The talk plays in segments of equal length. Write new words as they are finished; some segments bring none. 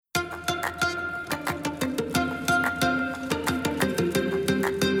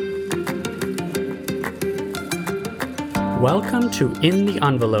Welcome to In the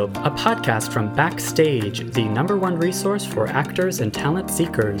Envelope, a podcast from Backstage, the #1 resource for actors and talent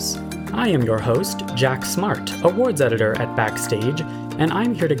seekers. I am your host, Jack Smart, awards editor at Backstage, and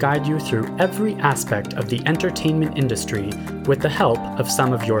I'm here to guide you through every aspect of the entertainment industry with the help of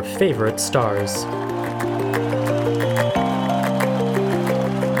some of your favorite stars.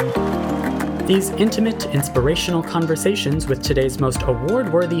 These intimate, inspirational conversations with today's most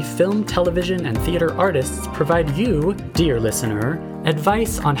award-worthy film, television, and theater artists provide you, dear listener,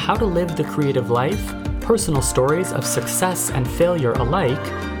 advice on how to live the creative life, personal stories of success and failure alike,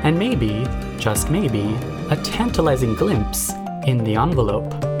 and maybe, just maybe, a tantalizing glimpse in the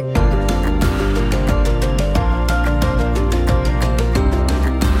envelope.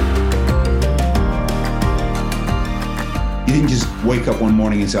 You didn't just wake up one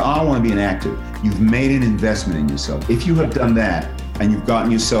morning and say, I want to be an actor. You've made an investment in yourself. If you have done that and you've gotten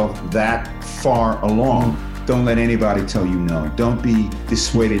yourself that far along, don't let anybody tell you no. Don't be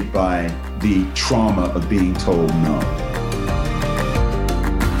dissuaded by the trauma of being told no.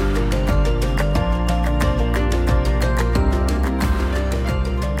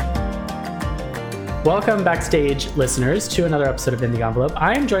 Welcome, Backstage listeners, to another episode of In the Envelope.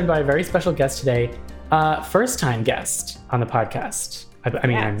 I am joined by a very special guest today, first-time guest on the podcast. I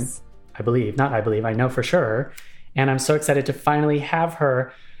know for sure. And I'm so excited to finally have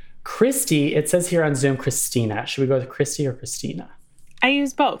her. Christy, it says here on Zoom, Christina. Should we go with Christy or Christina? I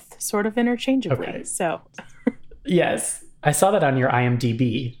use both, sort of interchangeably. Okay. So, yes. I saw that on your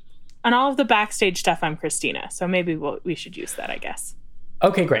IMDb. On all of the Backstage stuff, I'm Christina. So maybe we should use that, I guess.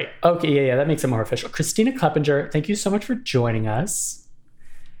 Okay, great. Okay, yeah, that makes it more official. Christina Kleppinger, thank you so much for joining us.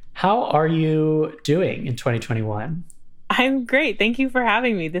 How are you doing in 2021? I'm great. Thank you for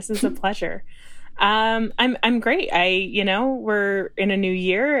having me. This is a pleasure. I'm great. We're in a new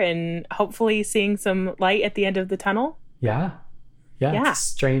year and hopefully seeing some light at the end of the tunnel. Yeah. It's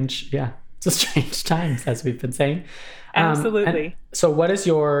strange. Yeah. It's a strange time, as we've been saying. Absolutely. So what is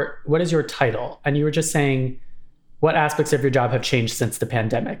your title? And you were just saying, what aspects of your job have changed since the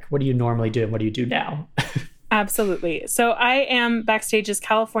pandemic? What do you normally do and what do you do now? Absolutely. So I am Backstage's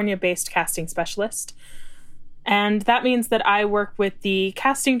California-based casting specialist. And that means that I work with the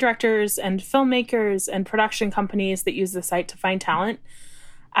casting directors and filmmakers and production companies that use the site to find talent.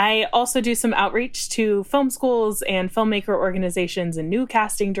 I also do some outreach to film schools and filmmaker organizations and new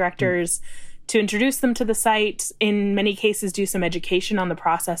casting directors to introduce them to the site. In many cases, do some education on the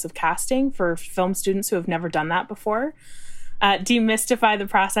process of casting for film students who have never done that before. Demystify the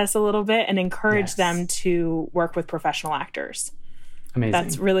process a little bit and encourage them to work with professional actors. Amazing.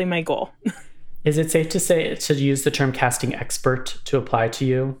 That's really my goal. Is it safe to use the term casting expert to apply to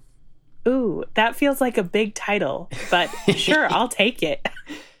you? Ooh, that feels like a big title, but sure, I'll take it.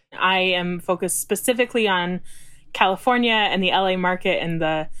 I am focused specifically on California and the LA market and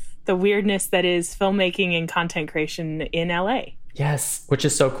the weirdness that is filmmaking and content creation in LA. Yes, which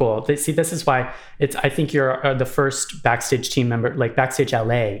is so cool. See, this is why I think you're the first Backstage team member, like Backstage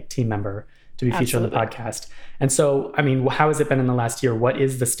LA team member, to be featured on the podcast. And so, I mean, how has it been in the last year? What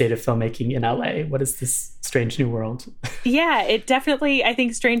is the state of filmmaking in LA? What is this strange new world? Yeah, it definitely, I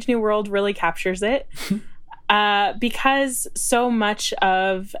think Strange New World really captures it. Because so much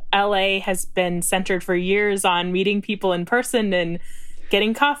of LA has been centered for years on meeting people in person and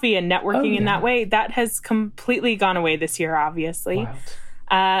getting coffee and networking in that way. That has completely gone away this year, obviously.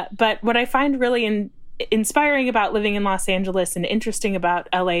 But what I find really inspiring about living in Los Angeles and interesting about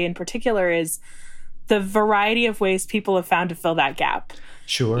LA in particular is the variety of ways people have found to fill that gap.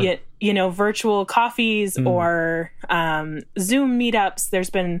 Sure. Virtual coffees or Zoom meetups. There's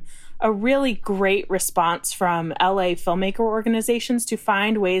been a really great response from LA filmmaker organizations to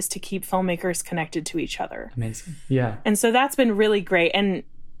find ways to keep filmmakers connected to each other. Amazing. Yeah. And so that's been really great. And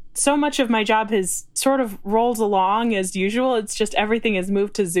so much of my job has sort of rolled along as usual. It's just everything has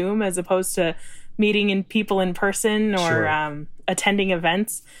moved to Zoom as opposed to meeting people in person or attending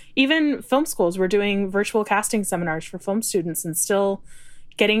events. Even film schools, we're doing virtual casting seminars for film students and still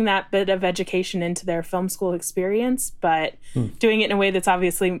getting that bit of education into their film school experience, but doing it in a way that's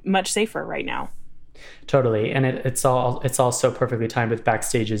obviously much safer right now. Totally. And it's all so perfectly timed with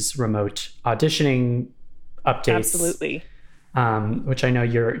Backstage's remote auditioning updates. Absolutely. Which I know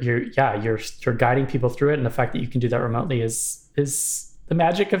you're guiding people through it, and the fact that you can do that remotely is the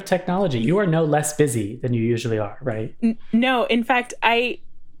magic of technology. You are no less busy than you usually are, right? No, in fact,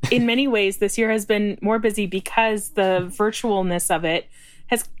 in many ways, this year has been more busy because the virtualness of it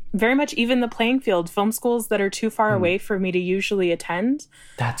has very much even the playing field. Film schools that are too far away for me to usually attend.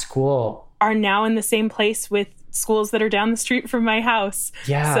 That's cool. Are now in the same place with schools that are down the street from my house.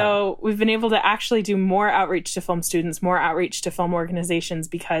 Yeah. So we've been able to actually do more outreach to film students, more outreach to film organizations,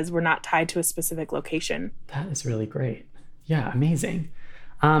 because we're not tied to a specific location. That is really great. Yeah, amazing.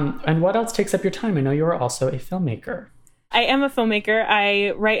 And what else takes up your time? I know you're also a filmmaker. I am a filmmaker.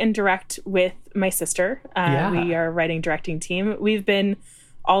 I write and direct with my sister. We are a writing directing team. We've been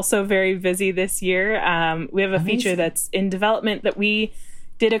also very busy this year. We have a feature that's in development that we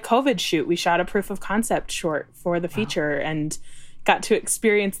did a COVID shoot. We shot a proof of concept short for the feature and got to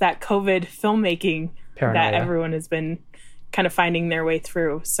experience that COVID filmmaking that everyone has been kind of finding their way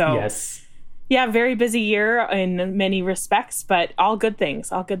through. So yes. Yeah, very busy year in many respects, but all good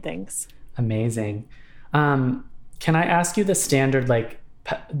things, all good things. Amazing. Can I ask you the standard, like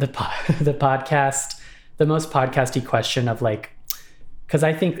the podcast, the most podcasty question of like, because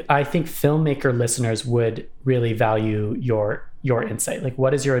I think filmmaker listeners would really value your insight. Like,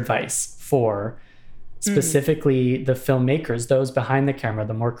 what is your advice for specifically the filmmakers, those behind the camera,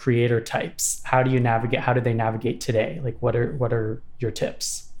 the more creator types? How do they navigate today? Like, what are your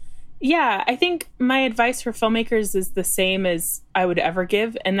tips? Yeah, I think my advice for filmmakers is the same as I would ever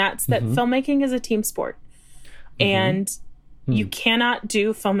give, and that's that filmmaking is a team sport. And you cannot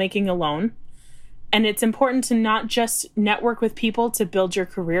do filmmaking alone. And it's important to not just network with people to build your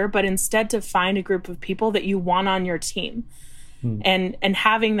career, but instead to find a group of people that you want on your team. And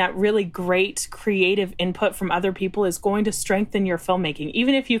having that really great creative input from other people is going to strengthen your filmmaking.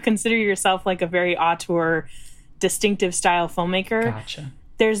 Even if you consider yourself like a very auteur, distinctive style filmmaker. Gotcha.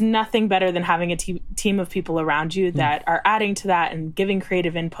 There's nothing better than having a team of people around you that are adding to that and giving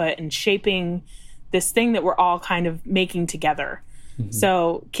creative input and shaping this thing that we're all kind of making together.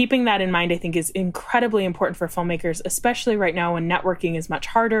 So keeping that in mind, I think, is incredibly important for filmmakers, especially right now when networking is much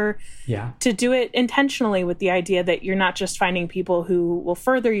harder. Yeah. To do it intentionally with the idea that you're not just finding people who will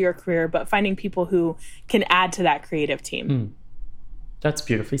further your career, but finding people who can add to that creative team. That's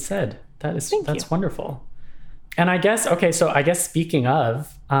beautifully said. That's wonderful. And I guess speaking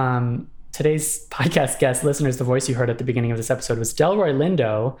of, today's podcast guest, listeners, the voice you heard at the beginning of this episode was Delroy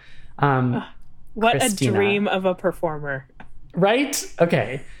Lindo. What Christina. A dream of a performer. Right?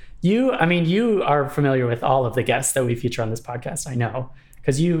 Okay. You are familiar with all of the guests that we feature on this podcast, I know,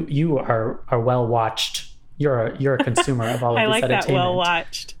 because you are well watched. You're a consumer of all of I this like entertainment. that, well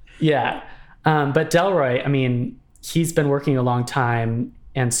watched. Yeah. But Delroy, he's been working a long time,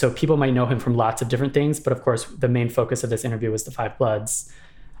 and so people might know him from lots of different things, but of course the main focus of this interview was The Five Bloods,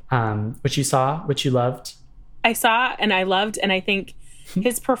 which you saw, which you loved. I saw and I loved, and I think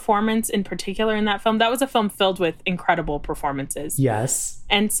his performance in particular in that film, that was a film filled with incredible performances. Yes.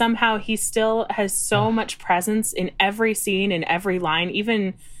 And somehow he still has so much presence in every scene, in every line,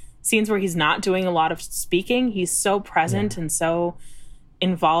 even scenes where he's not doing a lot of speaking. He's so present and so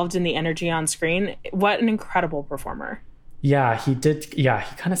involved in the energy on screen. What an incredible performer. Yeah, he did. Yeah,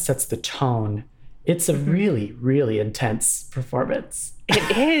 he kind of sets the tone. It's a really, really intense performance.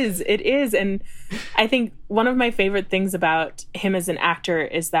 It is. And I think one of my favorite things about him as an actor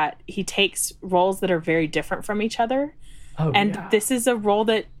is that he takes roles that are very different from each other. Oh, and this is a role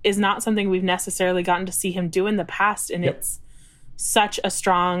that is not something we've necessarily gotten to see him do in the past. And it's such a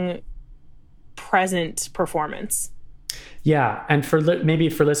strong, present performance. Yeah. And for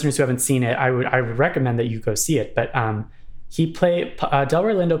listeners who haven't seen it, I would recommend that you go see it. But Delroy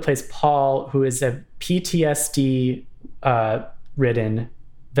Lindo plays Paul, who is a PTSD ridden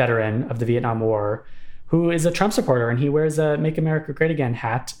veteran of the Vietnam War, who is a Trump supporter, and he wears a Make America Great Again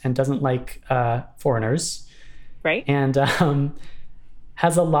hat and doesn't like foreigners. Right. And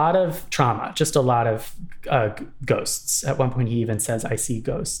has a lot of trauma, just a lot of ghosts. At one point, he even says, "I see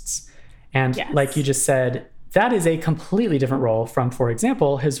ghosts." And like you just said, that is a completely different role from, for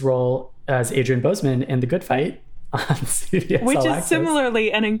example, his role as Adrian Boseman in The Good Fight on CBS Which is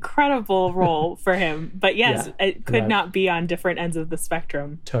similarly an incredible role for him. But yes, it could not be on different ends of the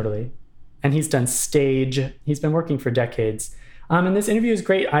spectrum. Totally. And he's done stage. He's been working for decades. And this interview is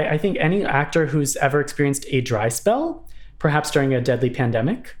great. I think any actor who's ever experienced a dry spell, perhaps during a deadly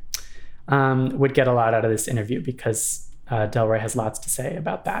pandemic, would get a lot out of this interview, because Delroy has lots to say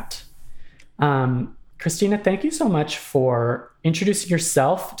about that. Christina, thank you so much for introducing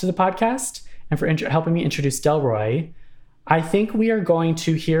yourself to the podcast and for helping me introduce Delroy. I think we are going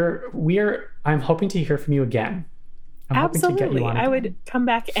to I'm hoping to hear from you again. Absolutely. I would come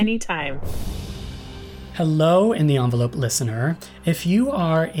back anytime. Hello, In the Envelope listener. If you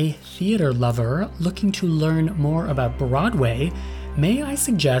are a theater lover looking to learn more about Broadway, may I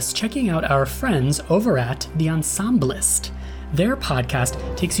suggest checking out our friends over at The Ensemblist. Their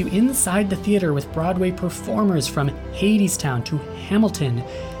podcast takes you inside the theater with Broadway performers from Hadestown to Hamilton.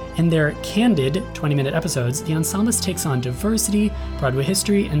 In their candid 20-minute episodes, The Ensemblist takes on diversity, Broadway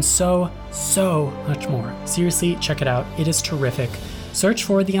history, and so much more. Seriously, check it out. It is terrific. Search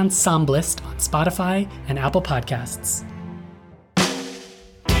for The Ensemblist on Spotify and Apple Podcasts.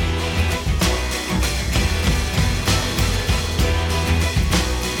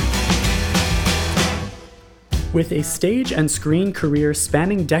 With a stage and screen career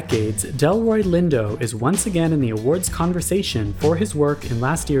spanning decades, Delroy Lindo is once again in the awards conversation for his work in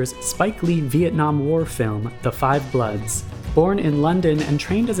last year's Spike Lee Vietnam War film, The Five Bloods. Born in London and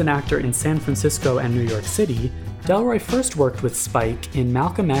trained as an actor in San Francisco and New York City, Delroy first worked with Spike in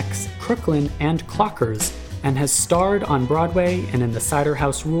Malcolm X, Crooklyn, and Clockers, and has starred on Broadway and in The Cider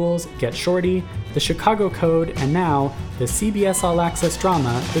House Rules, Get Shorty, The Chicago Code, and now the CBS All Access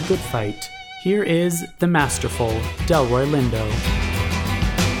drama, The Good Fight. Here is the masterful Delroy Lindo.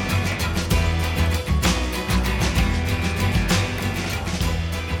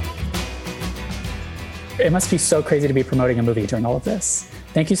 It must be so crazy to be promoting a movie during all of this.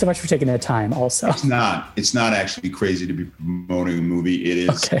 Thank you so much for taking the time also. It's not actually crazy to be promoting a movie. It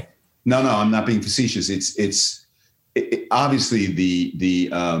is. Okay. No, I'm not being facetious. It's obviously the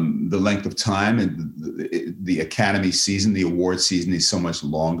length of time and the Academy season, the award season is so much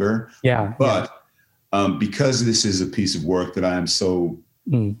longer. Yeah. But because this is a piece of work that I am so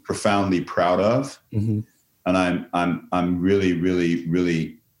profoundly proud of, and I'm really, really,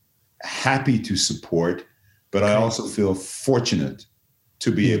 really happy to support, but I also feel fortunate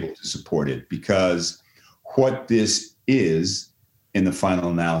to be able to support it, because what this is in the final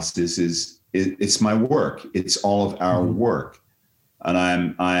analysis is it's my work. It's all of our work. And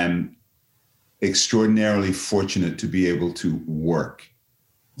I'm extraordinarily fortunate to be able to work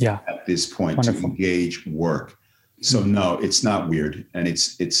at this point. Wonderful. To engage work. So no, it's not weird. And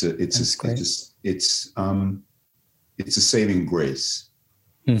it's a saving grace.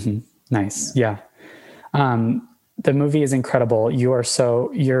 Mm-hmm. Nice. Yeah. The movie is incredible. Your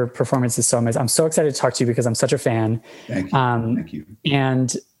performance is so amazing. I'm so excited to talk to you because I'm such a fan. Thank you. Thank you.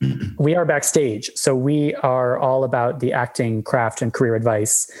 And we are backstage. So we are all about the acting craft and career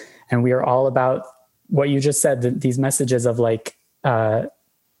advice. And we are all about what you just said, these messages of like the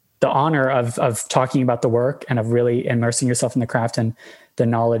honor of talking about the work and of really immersing yourself in the craft, and the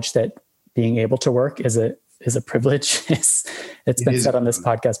knowledge that being able to work is a privilege. It's been said on this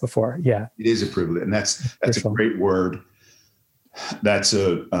podcast before. Yeah. It is a privilege. And that's a great word. That's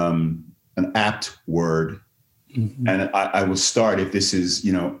an apt word. Mm-hmm. And I will start, if this is,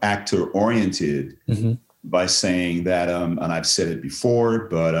 actor oriented, by saying that, and I've said it before,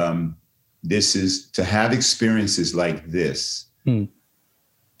 but this is to have experiences like this,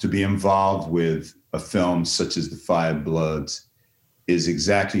 to be involved with a film such as The Five Bloods, is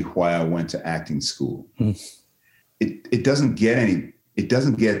exactly why I went to acting school. It doesn't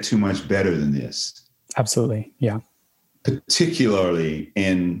get too much better than this. Absolutely. Yeah. Particularly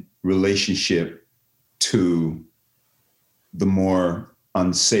in relationship to the more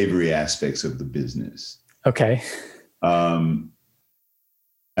unsavory aspects of the business. Okay. And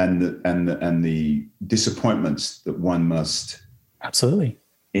the disappointments that one must absolutely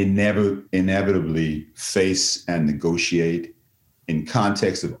inevitably face and negotiate in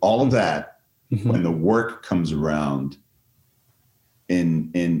context of all of that. When the work comes around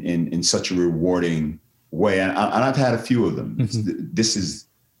in such a rewarding way, and I've had a few of them. This is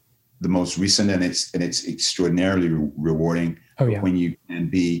the most recent, and it's extraordinarily rewarding. Oh, yeah. When you can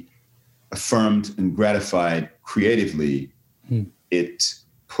be affirmed and gratified creatively, it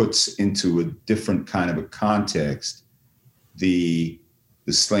puts into a different kind of a context the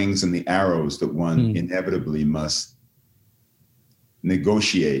slings and the arrows that one inevitably must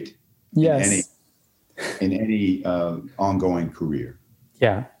negotiate. Yes. In any ongoing career.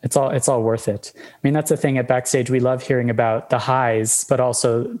 Yeah, it's all worth it. I mean, that's the thing at Backstage. We love hearing about the highs, but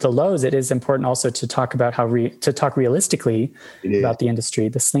also the lows. It is important also to talk about to talk realistically about the industry,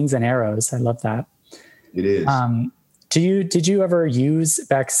 the slings and arrows. I love that. It is. Did you ever use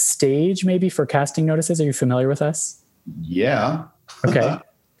Backstage maybe for casting notices? Are you familiar with us? Yeah. Okay.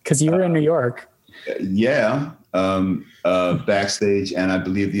 Because you were in New York. Yeah. Backstage, and I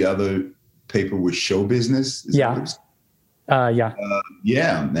believe the other paper was Show Business. Yeah,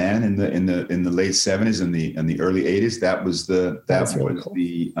 man. In the late 70s and the early 80s, that was the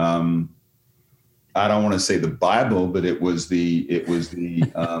I don't want to say the Bible, but it was the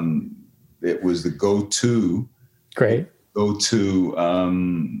go-to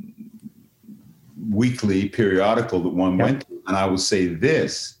weekly periodical that one went to. And I will say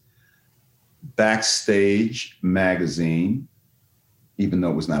this: Backstage magazine, even though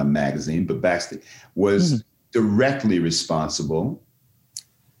it was not a magazine, but Backstage was directly responsible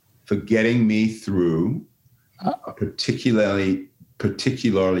for getting me through a particularly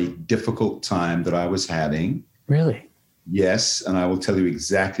difficult time that I was having. Really? Yes, and I will tell you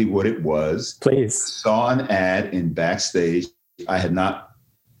exactly what it was. Please. I saw an ad in Backstage. I had not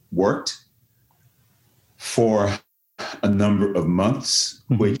worked for a number of months,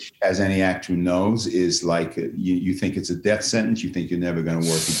 which, as any actor knows, is like you think it's a death sentence. You think you're never going to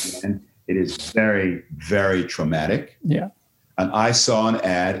work again. It is very, very traumatic. Yeah. And I saw an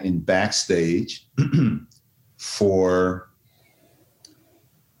ad in Backstage for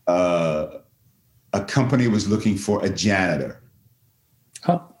a company was looking for a janitor.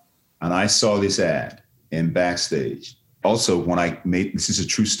 Oh. And I saw this ad in Backstage. Also, when this is a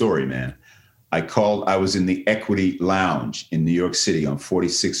true story, man. I was in the Equity Lounge in New York City on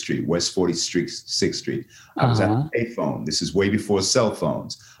 46th Street, West 46th Street. I was at a payphone. This is way before cell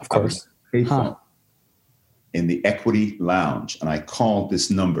phones. Of course. Payphone in the Equity Lounge. And I called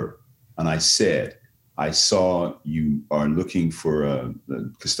this number and I said, I saw you are looking for a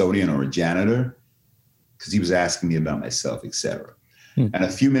custodian or a janitor, because he was asking me about myself, etc. And a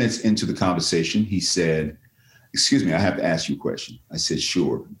few minutes into the conversation, he said, excuse me, I have to ask you a question. I said,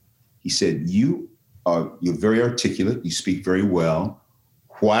 sure. He said, you're very articulate. You speak very well.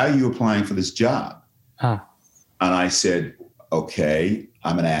 Why are you applying for this job? And I said, okay,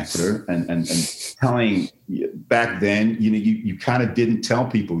 I'm an actor. And telling back then, you kind of didn't tell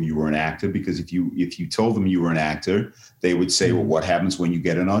people you were an actor, because if you told them you were an actor, they would say, well, what happens when you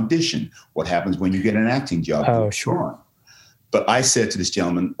get an audition? What happens when you get an acting job? Oh, sure. But I said to this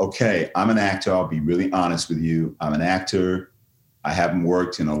gentleman, okay, I'm an actor. I'll be really honest with you. I'm an actor. I haven't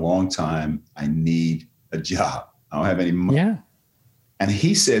worked in a long time. I need a job. I don't have any money. Yeah. And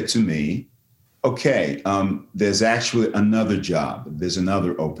he said to me, okay, there's actually another job. There's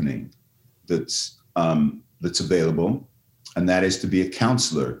another opening that's available, and that is to be a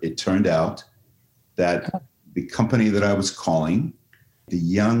counselor. It turned out that the company that I was calling, the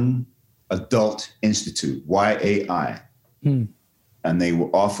Young Adult Institute, YAI, and they were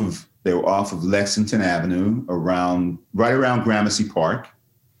off of Lexington Avenue, right around Gramercy Park.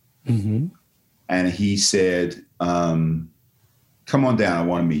 And he said, come on down. I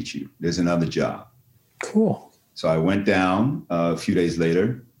want to meet you. There's another job. Cool. So I went down a few days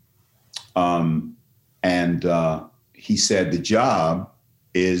later, and he said the job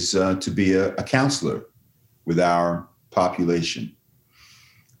is to be a counselor with our population.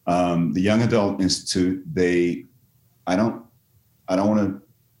 The Young Adult Institute, I don't want to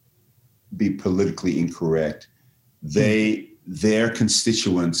be politically incorrect. Their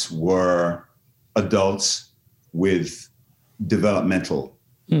constituents were adults with developmental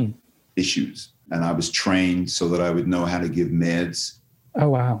issues. And I was trained so that I would know how to give meds. Oh,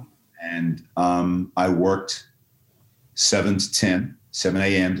 wow. And I worked 7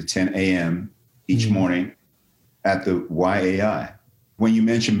 a.m. to 10 a.m. each morning at the YAI. When you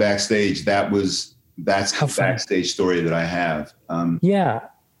mentioned Backstage, that's the Backstage story that I have. Yeah.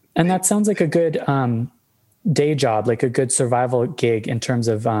 And that sounds like a good day job, like a good survival gig in terms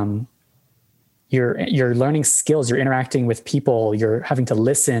of you're learning skills, you're interacting with people, you're having to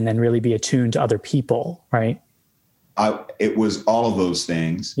listen and really be attuned to other people, right? It was all of those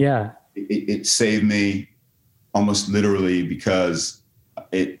things. Yeah. It saved me almost literally, because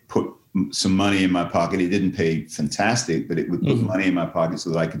it put some money in my pocket. It didn't pay fantastic, but it would put money in my pocket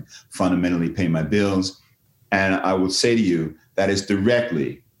so that I could fundamentally pay my bills. And I would say to you, that is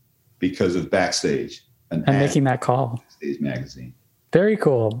directly because of Backstage. And making that call. Backstage magazine. Very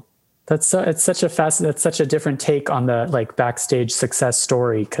cool. It's such a different take on the like Backstage success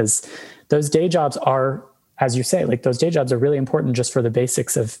story, because those day jobs are, as you say, like those day jobs are really important just for the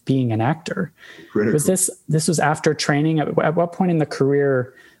basics of being an actor. Critical. This was after training? At what point in the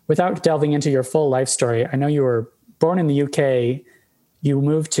career, without delving into your full life story, I know you were born in the UK, you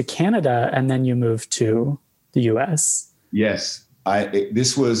moved to Canada, and then you moved to the US. Yes.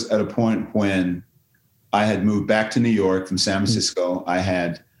 This was at a point when I had moved back to New York from San Francisco.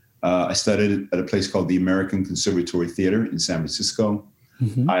 I studied at a place called the American Conservatory Theater in San Francisco.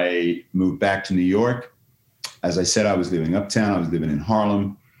 I moved back to New York. As I said, I was living uptown. I was living in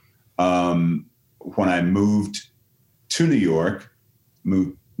Harlem. When I moved to New York,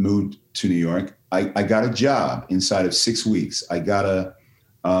 I got a job inside of 6 weeks. I got a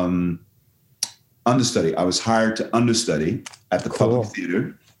understudy. I was hired to understudy at the Public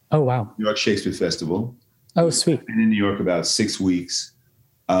Theater. Oh, wow. New York Shakespeare Festival. Oh, sweet. I've been in New York about 6 weeks.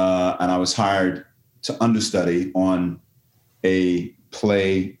 And I was hired to understudy on a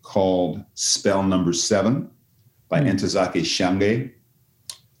play called Spell Number 7 by Ntozake Shange.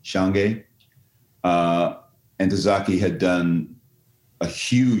 Ntozake had done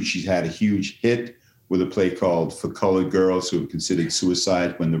she had a huge hit with a play called For Colored Girls Who Were Considered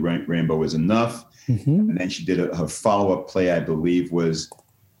Suicide When the Rainbow Was Enough. Mm-hmm. And then she did her follow-up play, I believe, was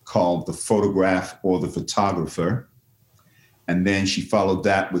called The Photograph or The Photographer. And then she followed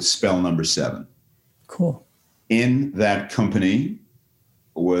that with Spell Number 7. Cool. In that company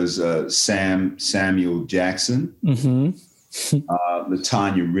was Samuel Jackson,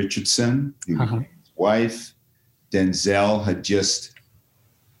 LaTanya Richardson, who was his wife. Denzel had just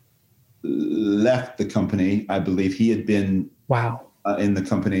left the company. I believe he had been in the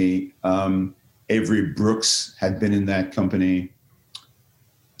company. Avery Brooks had been in that company.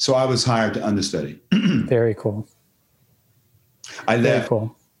 So I was hired to understudy. Very cool. I left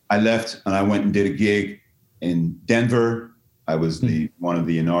and I went and did a gig in Denver. I was one of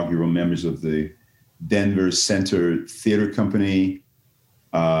the inaugural members of the Denver Center Theater Company.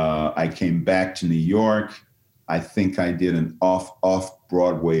 I came back to New York. I think I did an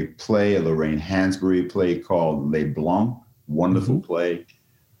off-Broadway play, a Lorraine Hansberry play called Les Blancs, wonderful play.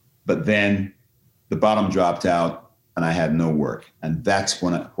 But then the bottom dropped out and I had no work. And that's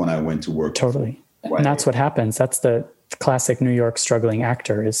when I went to work. Totally. And that's what happens. That's the classic New York struggling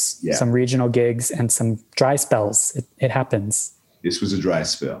actor is some regional gigs and some dry spells. It happens. This was a dry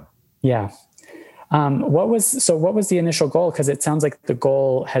spell. Yeah. What was the initial goal? Because it sounds like the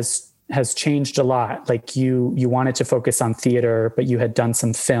goal has changed a lot. Like you wanted to focus on theater, but you had done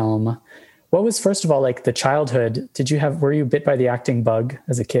some film. What was, first of all, like the childhood? Were you bit by the acting bug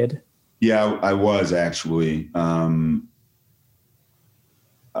as a kid? Yeah, I was actually.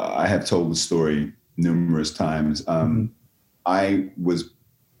 I have told the story numerous times. I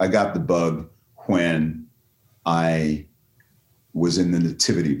got the bug when I was in the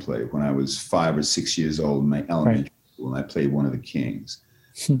nativity play when I was 5 or 6 years old in my elementary school, and I played one of the kings.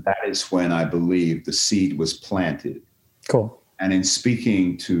 That is when I believe the seed was planted. Cool. And in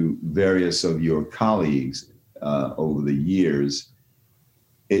speaking to various of your colleagues over the years,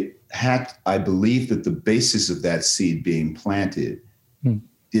 I believe that the basis of that seed being planted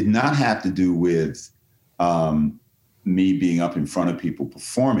did not have to do with me being up in front of people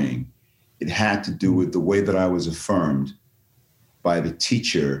performing. It had to do with the way that I was affirmed by the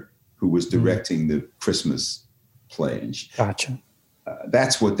teacher who was directing the Christmas play. Gotcha.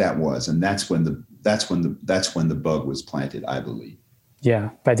 That's what that was, and that's when the bug was planted, I believe.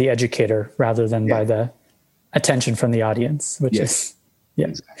 Yeah, by the educator rather than by the attention from the audience, which is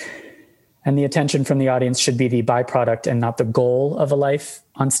exactly. And the attention from the audience should be the byproduct and not the goal of a life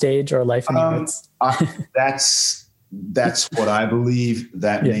on stage or a life in the arts. That's what I believe.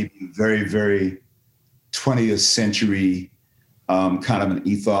 That may be very, very 20th century kind of an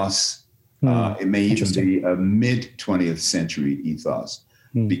ethos. It may even be a mid-20th century ethos,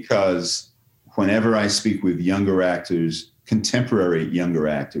 because whenever I speak with younger actors, contemporary younger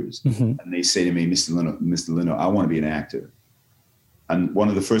actors, and they say to me, Mr. Lindo, I want to be an actor. And one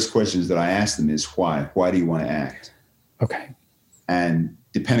of the first questions that I ask them is, why? Why do you want to act? Okay. And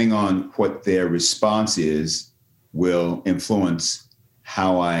depending on what their response is, will influence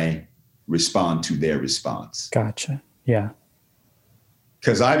how I respond to their response. Gotcha. Yeah.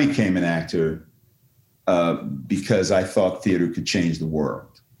 Because I became an actor because I thought theater could change the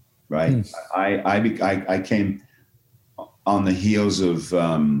world, right? I came on the heels of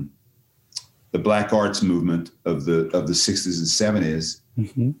the Black arts movement of the 60s and 70s,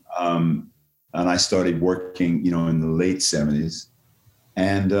 and I started working, in the late 70s,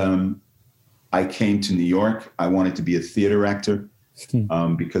 and I came to New York. I wanted to be a theater actor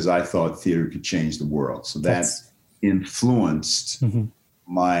because I thought theater could change the world. So that influenced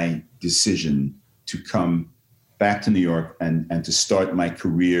my decision to come back to New York and to start my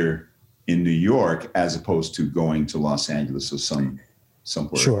career in New York as opposed to going to Los Angeles or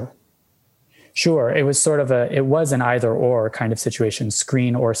somewhere. Sure. It was it was an either or kind of situation,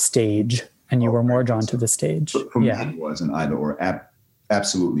 screen or stage, and you were more drawn to the stage. For me, it was an either or.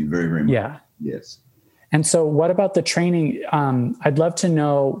 Absolutely. Very, very much. Yeah. Yes. And so what about the training? I'd love to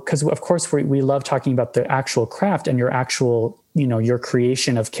know, because of course we love talking about the actual craft and your actual, your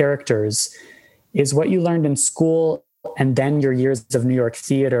creation of characters. Is what you learned in school and then your years of New York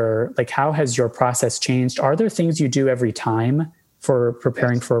theater, like how has your process changed? Are there things you do every time for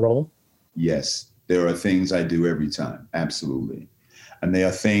preparing for a role? Yes, there are things I do every time. Absolutely. And they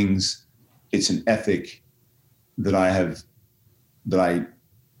are things, it's an ethic that I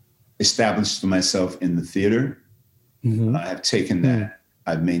established for myself in the theater. And I have taken that,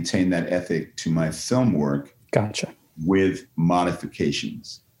 I've maintained that ethic to my film work. Gotcha. With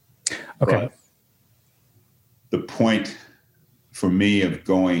modifications. Okay. But the point for me of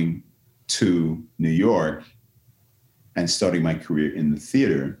going to New York and starting my career in the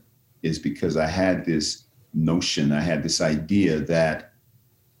theater is because I had this notion, I had this idea that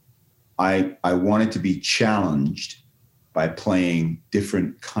I wanted to be challenged by playing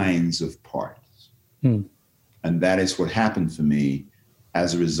different kinds of parts. And that is what happened for me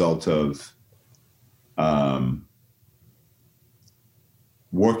as a result of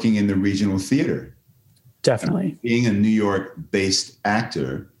working in the regional theater. Definitely. And being a New York-based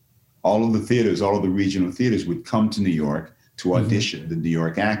actor, all of the regional theaters would come to New York to audition the New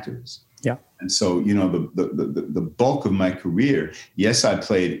York actors. Yeah. And so, you know, the bulk of my career, yes, I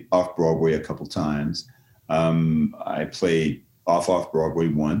played off-Broadway a couple times. I played off-Broadway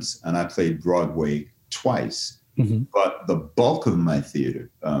once, and I played Broadway twice. But the bulk of my theater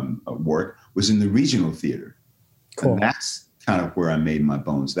work was in the regional theater. Cool. And that's kind of where I made my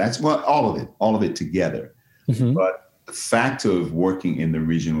bones. That's all of it together. But the fact of working in the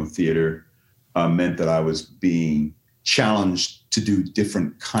regional theater meant that I was being challenged to do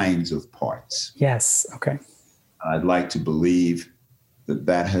different kinds of parts. Yes. Okay. I'd like to believe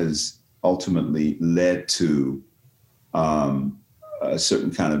that has ultimately led to a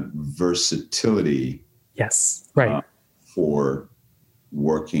certain kind of versatility. Yes. Right. For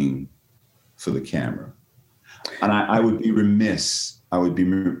working for the camera. And I would be remiss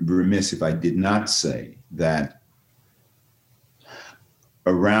if I did not say that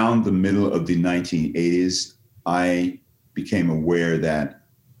around the middle of the 1980s, I became aware that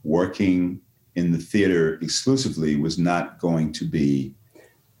working in the theater exclusively was not going to be,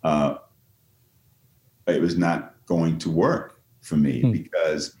 it was not going to work for me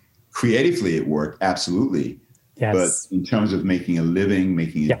because creatively it worked, absolutely. Yes. But in terms of making a living,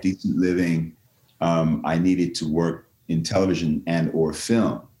 making a decent living, I needed to work in television and or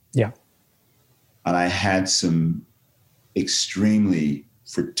film. Yeah. And I had some extremely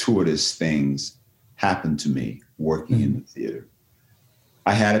fortuitous things happen to me working in the theater.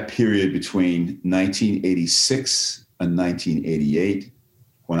 I had a period between 1986 and 1988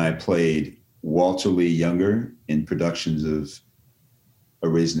 when I played Walter Lee Younger in productions of A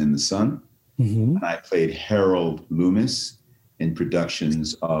Raisin in the Sun. And I played Harold Loomis in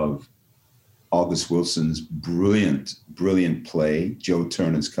productions of August Wilson's brilliant play, Joe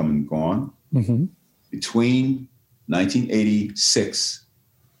Turner's Come and Gone. Between 1986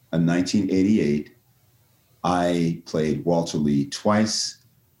 and 1988, I played Walter Lee twice,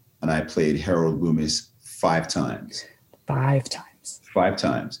 and I played Harold Loomis 5 times. 5 times. 5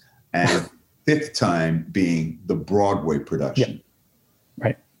 times. And fifth time being the Broadway production. Yep.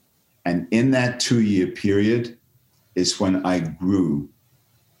 Right. And in that 2-year period is when I grew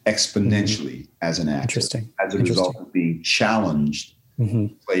exponentially as an actor. Interesting. As a result of being challenged to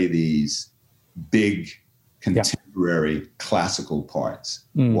play these big contemporary classical parts,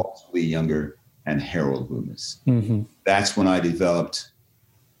 Walter Lee Younger and Harold Loomis. That's when I developed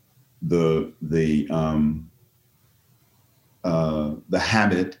the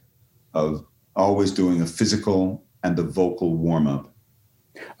habit of always doing a physical and a vocal warm-up.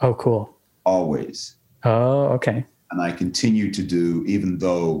 Oh, cool. Always. Oh, okay. And I continue to do, even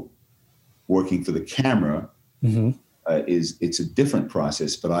though working for the camera it's a different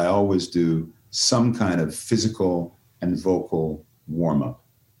process, but I always do some kind of physical and vocal warm-up.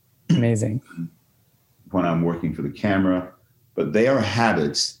 Amazing. When I'm working for the camera, but they are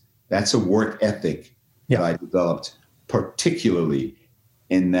habits. That's a work ethic that I developed, particularly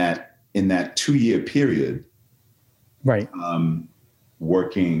in that 2-year period. Right.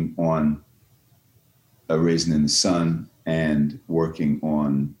 Working on A Raisin in the Sun and working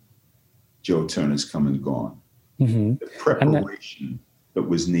on Joe Turner's Come and Gone. The preparation that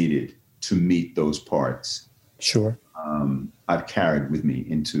was needed to meet those parts. Sure. I've carried with me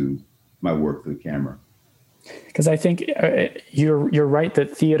into my work for the camera. Because I think you're right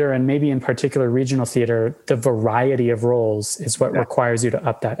that theater, and maybe in particular regional theater, the variety of roles is what requires you to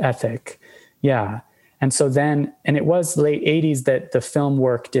up that ethic. Yeah. And so then, and it was late 80s that the film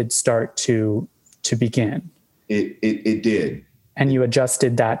work did start to begin. It did. And you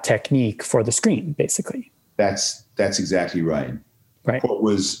adjusted that technique for the screen, basically. That's exactly right. Right. What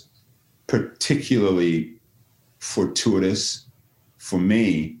was particularly fortuitous for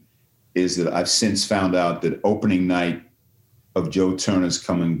me is that I've since found out that opening night of Joe Turner's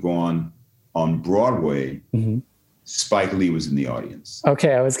Come and Gone on Broadway, Spike Lee was in the audience.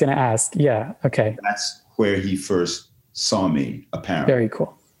 Okay, I was going to ask. Yeah, okay. That's where he first saw me, apparently. Very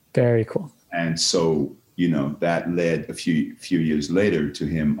cool. Very cool. And so, you know, that led a few years later to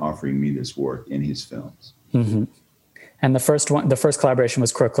him offering me this work in his films. And the first collaboration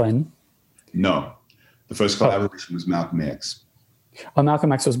was Crooklyn. No, the first collaboration was Malcolm X. Oh,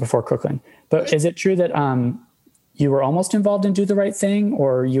 Malcolm X was before Crooklyn. But is it true that you were almost involved in Do the Right Thing,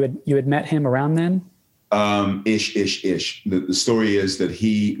 or you had met him around then? Ish. The story is that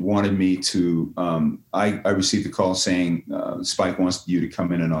he wanted me to, I received a call saying, Spike wants you to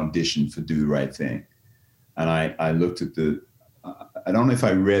come in and audition for Do the Right Thing. And I looked at I don't know if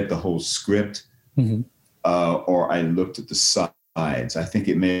I read the whole script or I looked at the sides. I think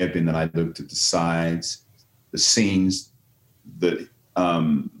it may have been that I looked at the sides, the scenes that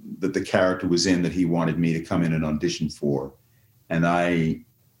the character was in that he wanted me to come in and audition for. And I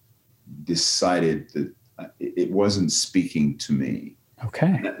decided that it wasn't speaking to me.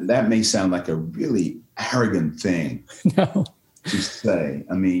 Okay. That may sound like a really arrogant thing No. to say.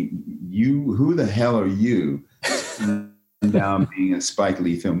 I mean, who the hell are you down being a Spike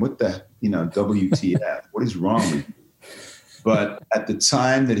Lee film? What the, WTF? What is wrong with you? But at the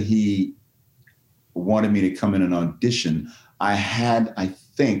time that he wanted me to come in and audition, I had, I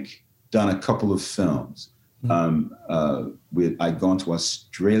think, done a couple of films. I'd gone to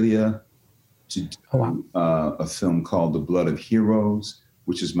Australia to do a film called The Blood of Heroes,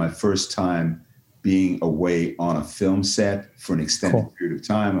 which is my first time being away on a film set for an extended period of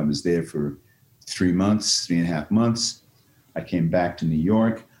time. I was there for 3.5 months. I came back to New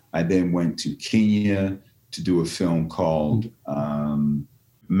York. I then went to Kenya to do a film called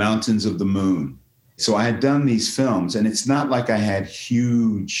Mountains of the Moon. So I had done these films, and it's not like I had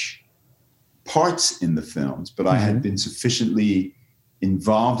huge parts in the films, but I had been sufficiently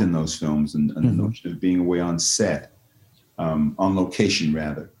involved in those films and the notion of being away on set, on location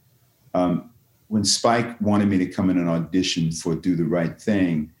rather. When Spike wanted me to come in and audition for Do the Right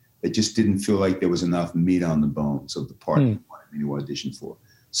Thing, it just didn't feel like there was enough meat on the bones of the part he wanted me to audition for.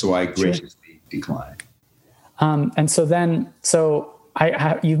 So I graciously declined. And so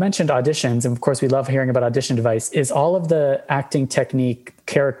you mentioned auditions, and of course we love hearing about audition advice. Is all of the acting technique,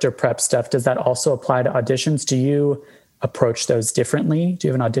 character prep stuff, does that also apply to auditions? Do you approach those differently? Do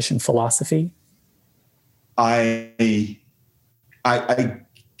you have an audition philosophy? I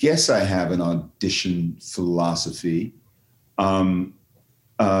guess I have an audition philosophy. I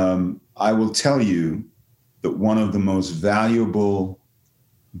will tell you that one of the most valuable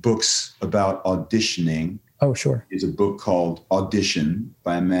books about auditioning is a book called Audition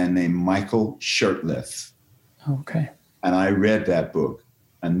by a man named Michael Shurtleff. Okay. And I read that book,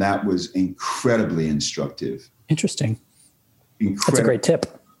 and that was incredibly instructive. Interesting. That's a great tip.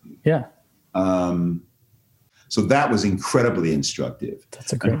 Yeah. So that was incredibly instructive.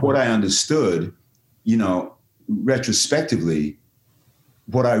 That's a great one. What I understood, retrospectively,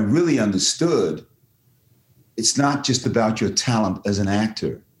 what I really understood, it's not just about your talent as an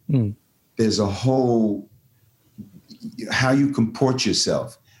actor. There's a whole, how you comport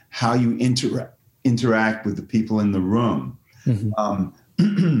yourself, how you interact with the people in the room,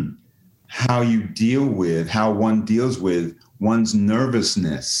 how one deals with one's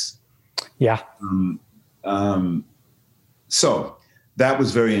nervousness. Yeah. So that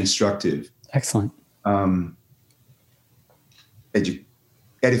was very instructive. Excellent.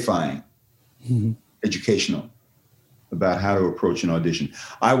 Edifying, educational about how to approach an audition.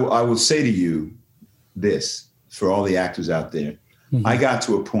 I will say to you this, for all the actors out there, I got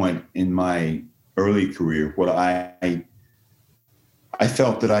to a point in my early career where I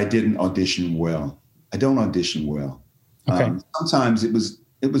felt that I didn't audition well. I don't audition well. Okay. Sometimes it was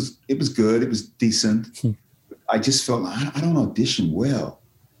good. It was decent. I just felt I don't audition well.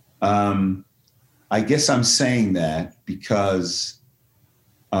 I guess I'm saying that because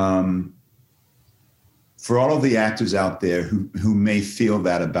for all of the actors out there who may feel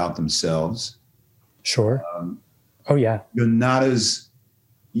that about themselves. Sure. Oh yeah. You're not as,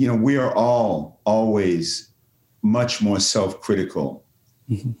 we are all always much more self-critical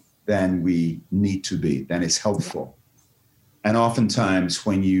than we need to be, than is helpful. And oftentimes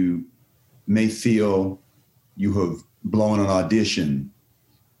when you may feel you have blown an audition,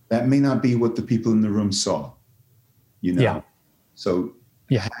 that may not be what the people in the room saw, Yeah. So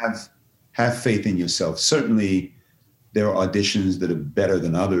have faith in yourself. Certainly there are auditions that are better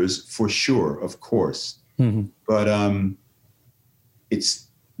than others, for sure, of course. But it's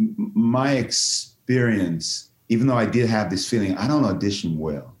my experience, even though I did have this feeling, I don't audition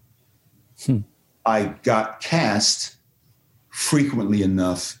well. I got cast frequently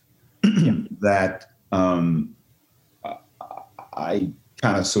enough that I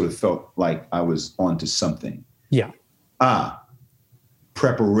kind of sort of felt like I was onto something. Yeah.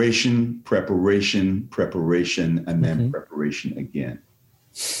 Preparation, and then preparation again.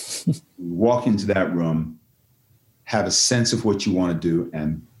 Walk into that room, have a sense of what you want to do,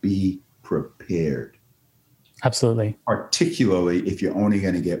 and be prepared. Absolutely. Particularly if you're only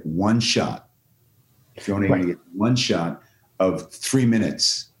going to get one shot. if you're only going to get one shot of 3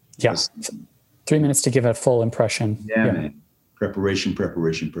 minutes. Yeah. 3 minutes to give a full impression. Yeah, man. Preparation.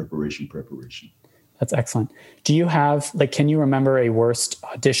 That's excellent. Do you have, can you remember a worst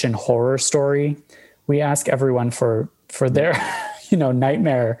audition horror story? We ask everyone for their,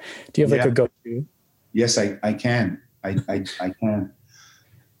 nightmare. Do you have a go-to? Yes, I can. I can.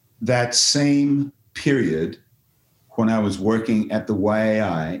 That same period when I was working at the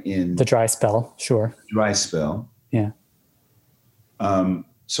YAI in the dry spell, sure. Dry spell. Yeah.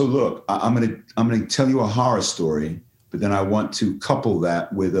 So look, I'm gonna tell you a horror story, but then I want to couple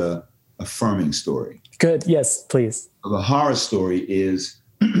that with a affirming story. Good. Yes, please. The horror story is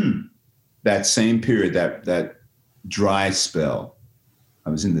that same period, that dry spell. I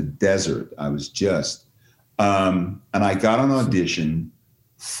was in the desert. I was and I got an audition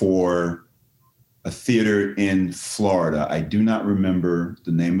for a theater in Florida. I do not remember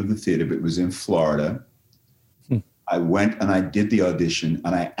the name of the theater, but it was in Florida. I went and I did the audition,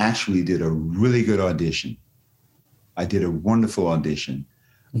 and I actually did a really good audition. I did a wonderful audition,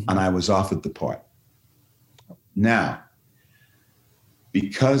 and I was offered the part. Now,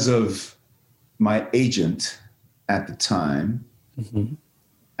 because of my agent at the time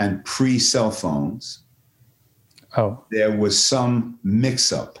and pre-cell phones, there was some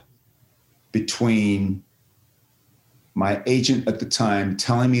mix-up between my agent at the time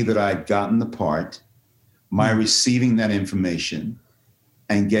telling me that I'd gotten the part, my receiving that information,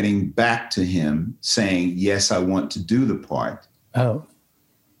 and getting back to him saying, yes, I want to do the part.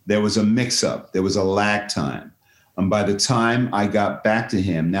 There was a mix-up. There was a lag time. And by the time I got back to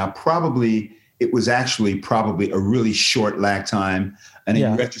him, now it was actually a really short lag time. And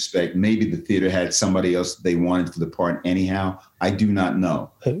in retrospect, maybe the theater had somebody else they wanted for the part anyhow. I do not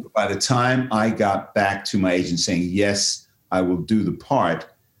know. But by the time I got back to my agent saying, yes, I will do the part,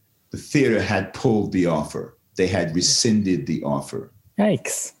 the theater had pulled the offer. They had rescinded the offer.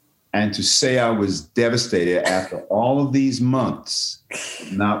 Yikes. And to say I was devastated after all of these months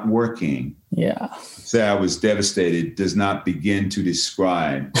not working, say I was devastated does not begin to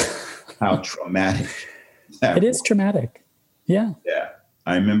describe how traumatic that is. Traumatic. Yeah. Yeah.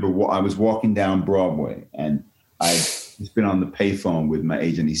 I remember I was walking down Broadway, and I'd just been on the payphone with my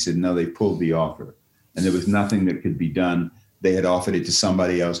agent. He said, no, they pulled the offer, and there was nothing that could be done. They had offered it to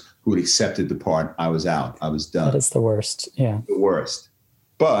somebody else who had accepted the part. I was out. I was done. That is the worst. Yeah. The worst.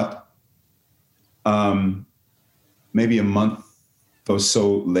 But maybe a month or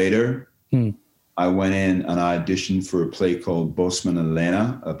so later, I went in and I auditioned for a play called Bosman and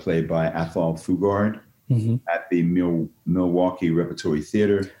Lena, a play by Athol Fugard at the Milwaukee Repertory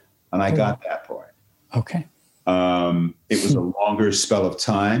Theater. And I got that part. Okay. It was a longer spell of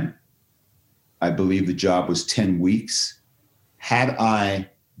time. I believe the job was 10 weeks. Had I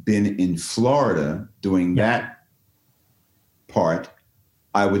been in Florida doing that part,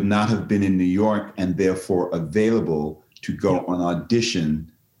 I would not have been in New York and therefore available to go on audition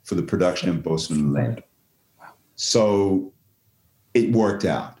for the production of Bosman and Lena. Wow. So it worked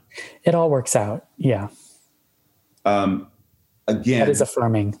out. It all works out. Yeah. Again, that is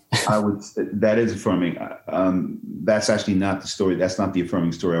affirming. That is affirming. That's actually not the story. That's not the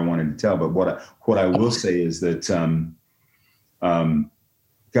affirming story I wanted to tell. But what I will say is that,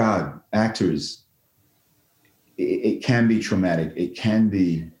 God, actors, it can be traumatic. It can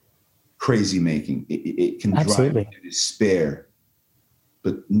be crazy making. It can drive you to despair.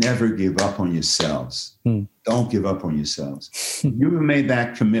 But never give up on yourselves. Don't give up on yourselves. You've made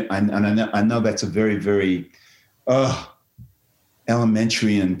that commitment, and I know that's a very, very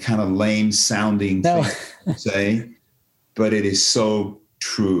elementary and kind of lame sounding thing to say, but it is so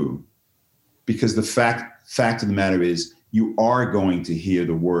true. Because the fact of the matter is, you are going to hear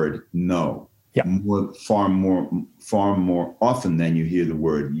the word no far more often than you hear the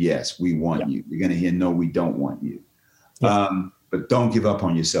word yes, we want you. You're going to hear no, we don't want you. But don't give up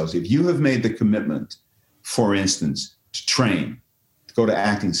on yourselves. If you have made the commitment, for instance, to train, to go to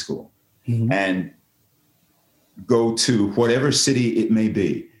acting school, and go to whatever city it may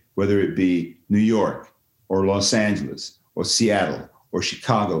be, whether it be New York or Los Angeles or Seattle or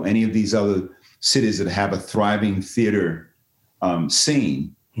Chicago, any of these other cities that have a thriving theater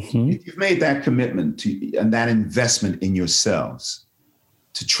scene, if you've made that commitment and that investment in yourselves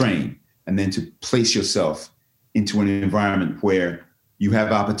to train and then to place yourself into an environment where you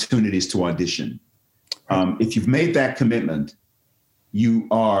have opportunities to audition. If you've made that commitment, you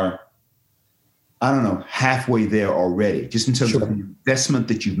are, halfway there already, just in terms of the investment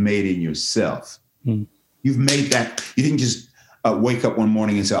that you've made in yourself. You've made that. You didn't just wake up one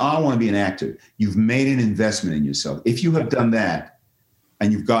morning and say, I want to be an actor. You've made an investment in yourself. If you have done that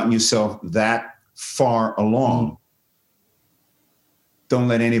and you've gotten yourself that far along, don't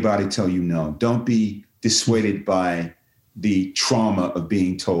let anybody tell you no. Don't be dissuaded by the trauma of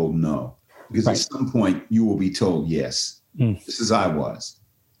being told no. Because at some point you will be told yes. Just as I was.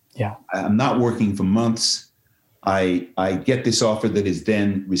 Yeah. I'm not working for months. I get this offer that is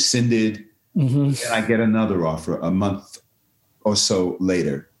then rescinded. And I get another offer a month or so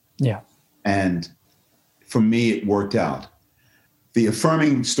later. Yeah. And for me, it worked out. The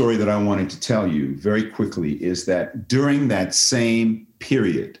affirming story that I wanted to tell you very quickly is that during that same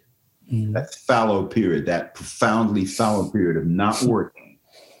period, that fallow period, that profoundly fallow period of not working,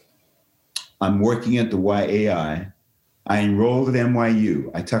 I'm working at the YAI. I enrolled at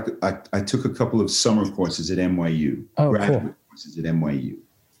NYU. I took a couple of summer courses at NYU, graduate courses at NYU.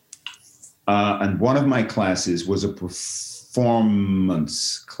 And one of my classes was a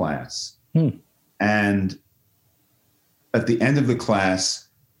performance class. And at the end of the class,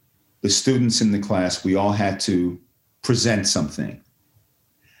 the students in the class, we all had to present something.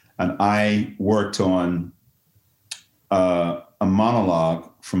 And I worked on a monologue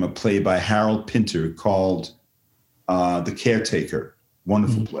from a play by Harold Pinter called The Caretaker,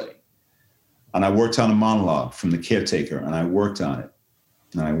 wonderful play. And I worked on a monologue from The Caretaker, and I worked on it,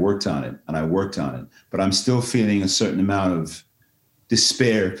 and I worked on it, and I worked on it. But I'm still feeling a certain amount of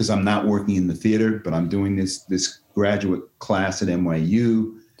despair because I'm not working in the theater, but I'm doing this graduate class at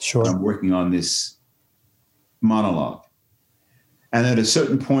NYU. Sure. I'm working on this monologue. And at a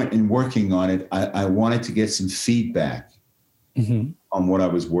certain point in working on it, I wanted to get some feedback on what I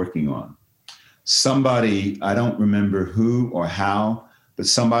was working on. Somebody, I don't remember who or how, but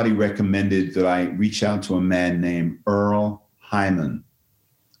somebody recommended that I reach out to a man named Earl Hyman,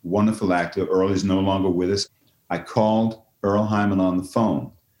 wonderful actor. Earl is no longer with us. I called Earl Hyman on the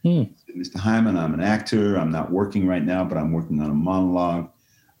phone. I said, Mr. Hyman, I'm an actor. I'm not working right now, but I'm working on a monologue.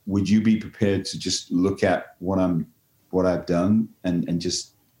 Would you be prepared to just look at what I've done and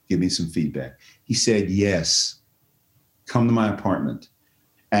just give me some feedback? He said, yes, come to my apartment.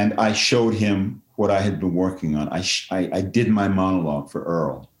 And I showed him what I had been working on. I did my monologue for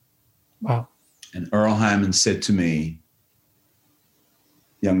Earl. Wow. And Earl Hyman said to me,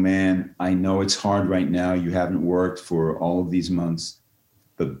 young man, I know it's hard right now. You haven't worked for all of these months.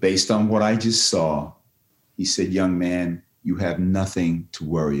 But based on what I just saw, he said, young man, you have nothing to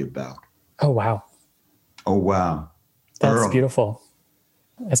worry about. Oh, wow. Oh, wow. That's Earl, beautiful,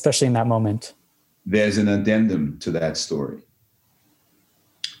 especially in that moment. There's an addendum to that story.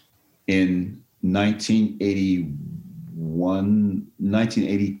 In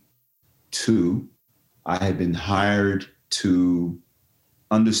 1982, I had been hired to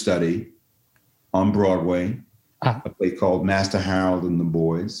understudy on Broadway a play called Master Harold and the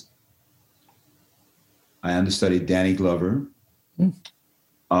Boys. I understudied Danny Glover.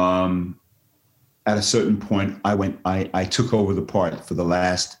 At a certain point, I took over the part for the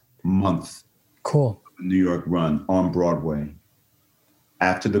last month. Cool. Of the New York run on Broadway.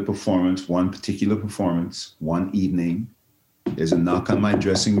 After the performance, one particular performance, one evening, there's a knock on my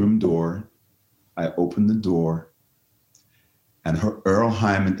dressing room door. I open the door, and Earl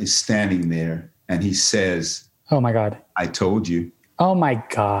Hyman is standing there, and he says, oh my God. I told you. Oh my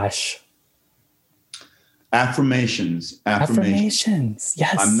gosh. Affirmations.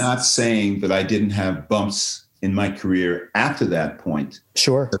 Yes. I'm not saying that I didn't have bumps in my career after that point.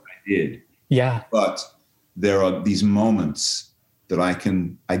 Sure. I did. Yeah. But there are these moments that I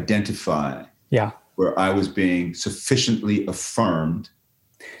can identify where I was being sufficiently affirmed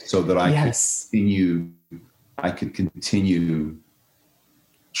so that I could continue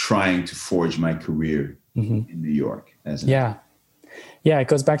trying to forge my career in New York. Yeah, it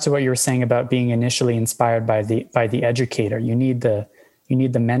goes back to what you were saying about being initially inspired by the educator. You need the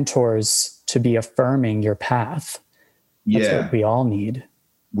mentors to be affirming your path. That's what we all need.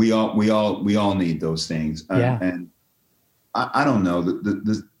 We all need those things. And I don't know,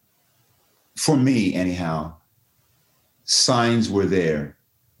 for me anyhow, signs were there.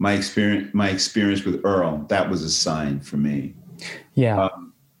 My experience with Earl, that was a sign for me. Yeah.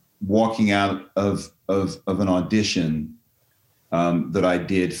 Walking out of an audition that I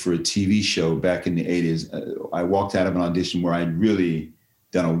did for a TV show back in the 80s. I walked out of an audition where I'd really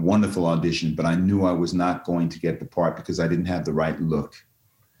done a wonderful audition, but I knew I was not going to get the part because I didn't have the right look.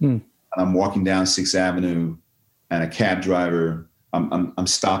 And I'm walking down 6th Avenue, and a cab driver, I'm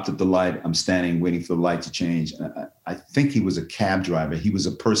stopped at the light. I'm standing waiting for the light to change. And I think he was a cab driver. He was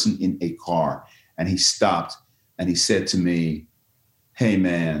a person in a car, and he stopped and he said to me, hey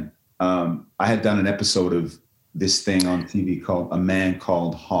man, I had done an episode of this thing on TV called A Man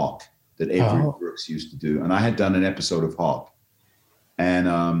Called Hawk that Avery Brooks used to do. And I had done an episode of Hawk. And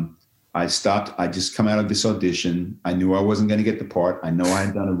I stopped. I just come out of this audition. I knew I wasn't going to get the part. I know I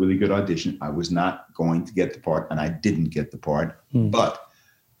had done a really good audition. I was not going to get the part, and I didn't get the part. But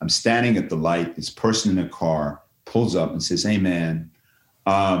I'm standing at the light. This person in a car pulls up and says, "Hey, man,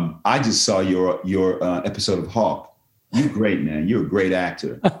 I just saw your episode of Hawk. You're great, man. You're a great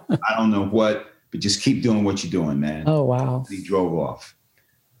actor. I don't know what, but just keep doing what you're doing, man." Oh, wow. He drove off.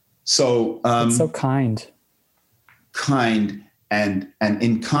 So that's so kind. And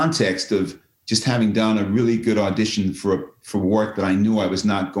in context of just having done a really good audition for work that I knew I was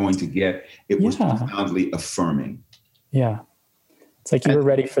not going to get, it was profoundly affirming. Yeah. It's like you were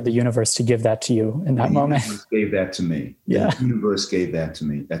ready for the universe to give that to you in that moment. The universe gave that to me. Yeah. The universe gave that to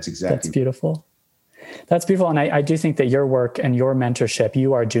me. That's exactly. That's beautiful. That's beautiful. And I do think that your work and your mentorship,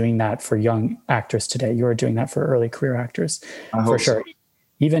 you are doing that for young actors today. You are doing that for early career actors, for sure. So.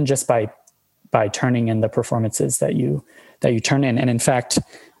 Even just by turning in the performances that you turn in. And in fact,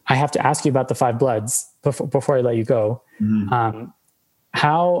 I have to ask you about the Five Bloods before I let you go.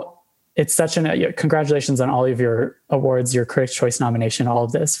 How it's such congratulations on all of your awards, your Critics' Choice nomination, all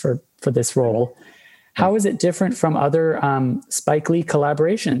of this for this role. How is it different from other Spike Lee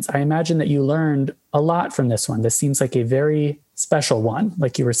collaborations? I imagine that you learned a lot from this one. This seems like a very special one,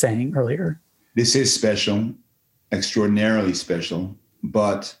 like you were saying earlier. This is special, extraordinarily special,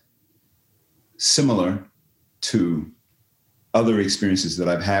 but similar to other experiences that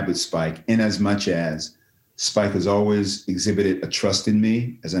I've had with Spike, in as much as Spike has always exhibited a trust in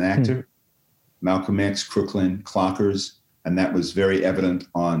me as an actor. Malcolm X, Crooklyn, Clockers, and that was very evident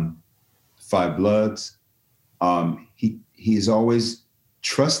on Five Bloods. He has always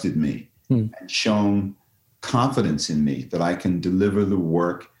trusted me and shown confidence in me that I can deliver the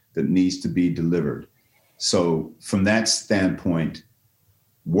work that needs to be delivered. So from that standpoint,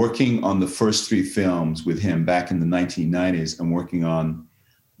 working on the first three films with him back in the 1990s and working on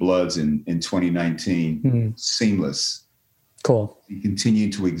Bloods in 2019, seamless. Cool. He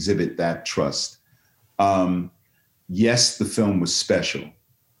continued to exhibit that trust. Yes, the film was special,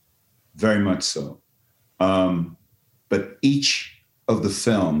 very much so. But each of the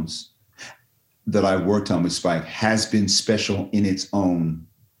films that I worked on with Spike has been special in its own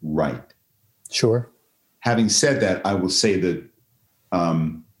right. Sure. Having said that, I will say that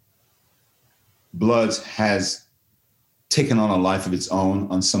Bloods has taken on a life of its own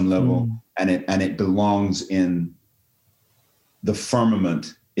on some level, and it belongs in the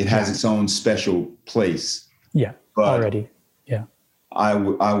firmament. It has its own special place. Yeah, but already. Yeah. I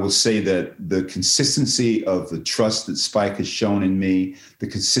will say that the consistency of the trust that Spike has shown in me, the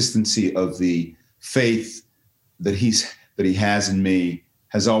consistency of the faith that he has in me,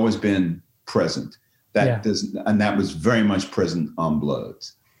 has always been present. And that was very much present on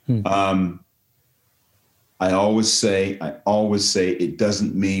Bloods. I always say it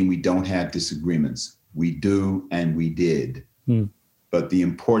doesn't mean we don't have disagreements. We do, and we did. But the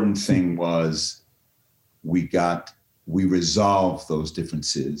important thing was we resolved those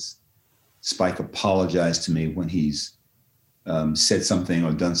differences. Spike apologized to me when he's said something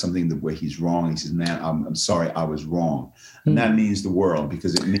or done something where he's wrong. He says, "Man, I'm sorry, I was wrong." And that means the world,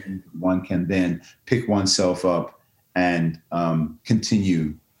 because it means one can then pick oneself up and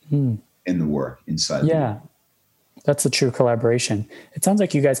continue in the work inside. Yeah, that's a true collaboration. It sounds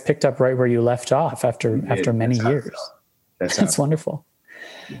like you guys picked up right where you left off after many years. That's wonderful.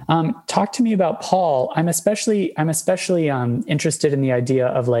 Talk to me about Paul. I'm especially interested in the idea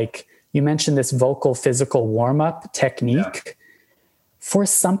of, like, you mentioned this vocal physical warm-up technique for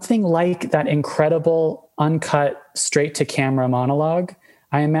something like that incredible uncut straight to camera monologue.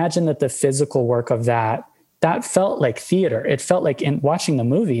 I imagine that the physical work of that felt like theater. It felt like, in watching the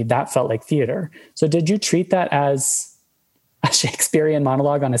movie, that felt like theater. So did you treat that as a Shakespearean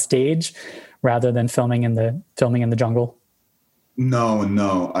monologue on a stage rather than filming in the jungle?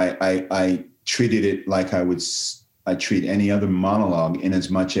 No. I treated it like I treat any other monologue, in as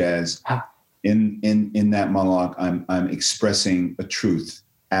much as in that monologue, I'm expressing a truth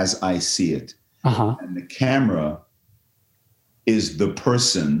as I see it. And the camera is the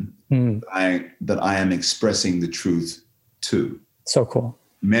person that I am expressing the truth to. So cool.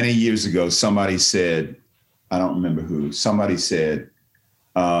 Many years ago, somebody said, I don't remember who, somebody said,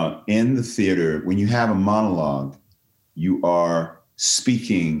 in the theater, when you have a monologue, you are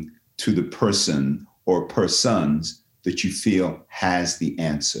speaking to the person or persons that you feel has the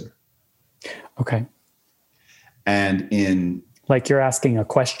answer. Okay. And like you're asking a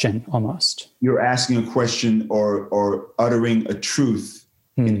question almost. You're asking a question or uttering a truth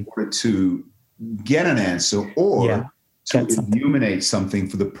in order to get an answer or to illuminate something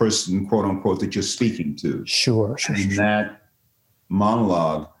for the person, quote unquote, that you're speaking to. Sure. In that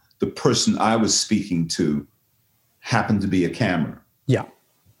monologue, the person I was speaking to happened to be a camera. Yeah.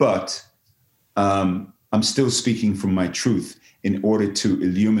 But I'm still speaking from my truth in order to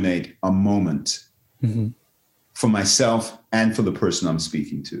illuminate a moment for myself and for the person I'm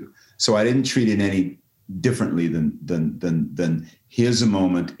speaking to. So I didn't treat it any differently than here's a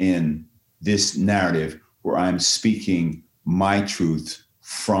moment in this narrative where I'm speaking my truth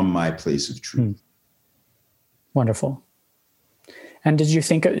from my place of truth. Wonderful. And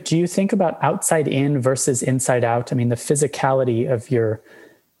do you think about outside in versus inside out? I mean, the physicality of you're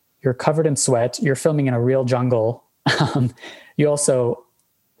covered in sweat, you're filming in a real jungle. You also,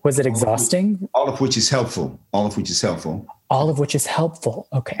 was it exhausting? All of which is helpful. All of which is helpful.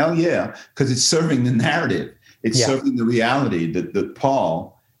 Okay. Hell yeah. Because it's serving the narrative. It's serving the reality that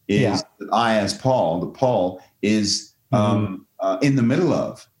Paul is, that I as Paul, that Paul is in the middle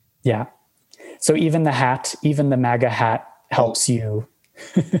of. Yeah. So even the MAGA hat helps you.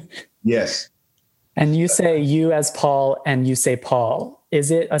 Yes. And you say you as Paul and you say Paul.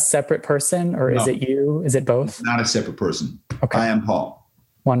 Is it a separate person or is it you? Is it both? It's not a separate person. Okay. I am Paul.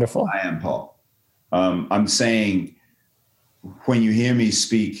 Wonderful. I am Paul. I'm saying when you hear me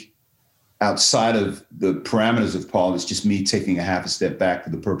speak outside of the parameters of Paul, it's just me taking a half a step back for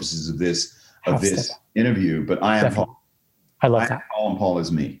the purposes of this interview. But I am Definitely. Paul. I love that. Paul and Paul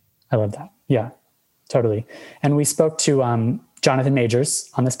is me. I love that. Yeah, totally. And we spoke to Jonathan Majors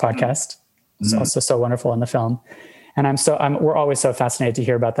on this podcast. It's also so wonderful in the film. And we're always so fascinated to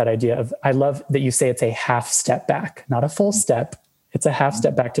hear about that idea of, I love that you say it's a half step back, not a full step. It's a half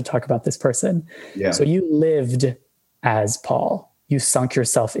step back to talk about this person. Yeah. So you lived as Paul. You sunk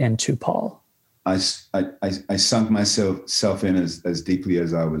yourself into Paul. I sunk myself in as deeply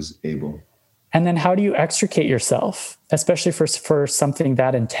as I was able. And then how do you extricate yourself, especially for something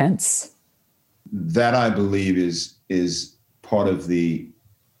that intense? That, I believe, is part of the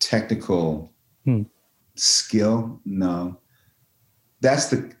technical skill. No,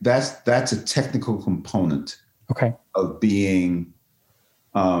 that's a technical component. Okay. Of being.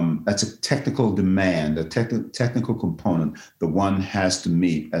 That's a technical demand, a technical component that one has to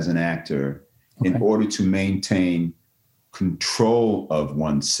meet as an actor in order to maintain control of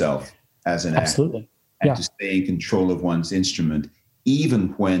oneself as an actor, and to stay in control of one's instrument, even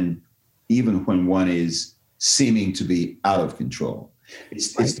when one is seeming to be out of control.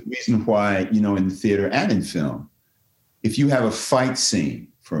 It's the reason why, in the theater and in film, if you have a fight scene,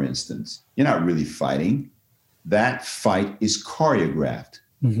 for instance, you're not really fighting. That fight is choreographed,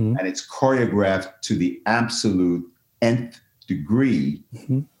 and it's choreographed to the absolute nth degree.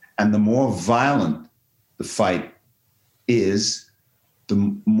 And the more violent the fight is,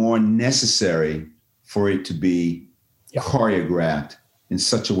 the more necessary for it to be choreographed in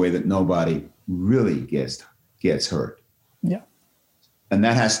such a way that nobody really gets hurt. Yeah. And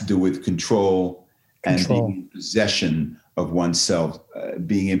that has to do with control. And being in possession of oneself,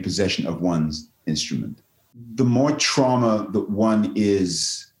 being in possession of one's instrument. The more trauma that one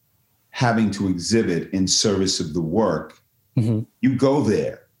is having to exhibit in service of the work, you go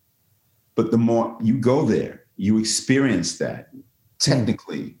there. But the more you go there, you experience that.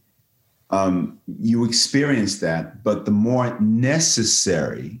 Technically, you experience that, but the more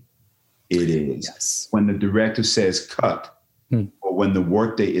necessary it is when the director says cut, or when the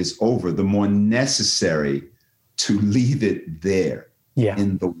workday is over, the more necessary to leave it there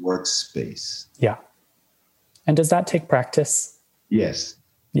in the workspace. Yeah. And does that take practice? Yes.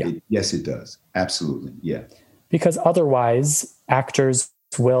 Yeah. Yes, it does. Absolutely. Yeah. Because otherwise, actors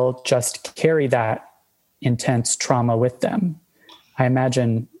will just carry that intense trauma with them. I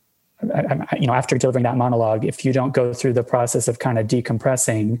imagine, after delivering that monologue, if you don't go through the process of kind of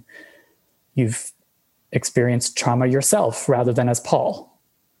decompressing, you've experienced trauma yourself rather than as Paul.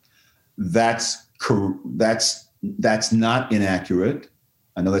 That's not inaccurate.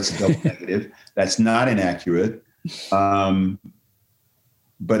 I know that's a double negative. That's not inaccurate.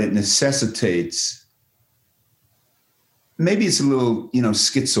 But it necessitates, maybe it's a little,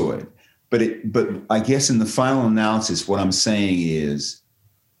 schizoid, but I guess in the final analysis, what I'm saying is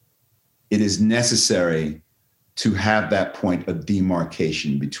it is necessary to have that point of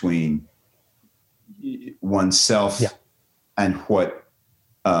demarcation between oneself and what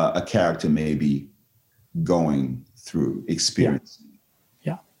a character may be going through, experiencing.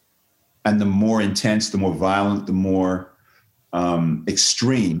 Yeah. And the more intense, the more violent, the more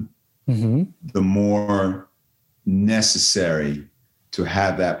extreme, the more necessary to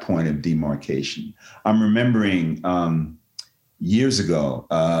have that point of demarcation. I'm remembering years ago,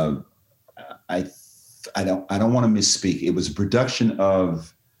 I don't want to misspeak. It was a production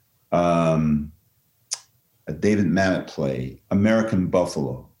of a David Mamet play, American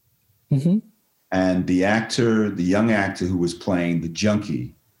Buffalo. Mm-hmm. And the young actor who was playing the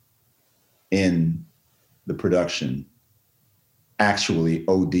junkie in the production actually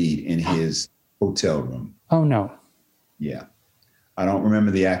OD'd in his hotel room. Oh, no. Yeah. I don't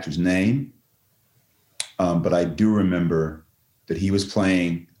remember the actor's name, but I do remember that he was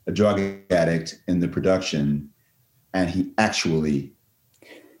playing a drug addict in the production, and he actually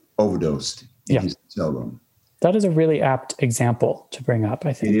overdosed in his hotel room. That is a really apt example to bring up,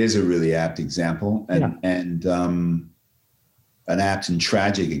 I think. It is a really apt example, and an apt and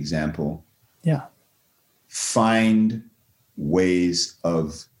tragic example. Yeah. Find ways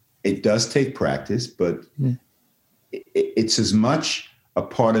of, it does take practice, but it's as much a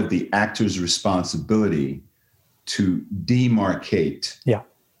part of the actor's responsibility to demarcate,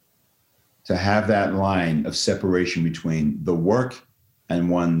 to have that line of separation between the work and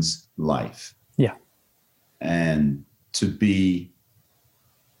one's life. Yeah. And to be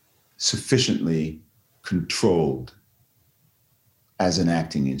sufficiently controlled as an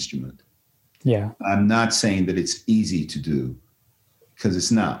acting instrument. Yeah. I'm not saying that it's easy to do, because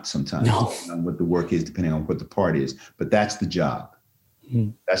it's not sometimes, no. Depending on what the work is, depending on what the part is, but that's the job.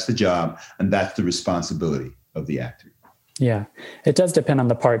 That's the job, and that's the responsibility of the actor. Yeah. It does depend on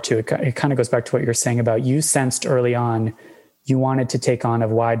the part too. It kind of goes back to what you're saying about, you sensed early on you wanted to take on a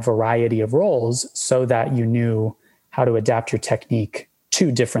wide variety of roles so that you knew how to adapt your technique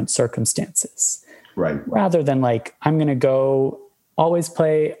to different circumstances. Right. Rather than like, I'm going to go always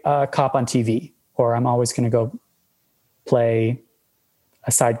play a cop on TV, or I'm always going to go play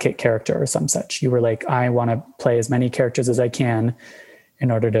a sidekick character or some such. You were like, I want to play as many characters as I can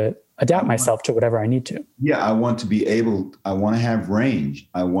in order to adapt myself to whatever I need to. Yeah. I want to have range.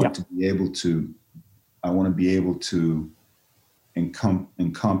 I want to be able to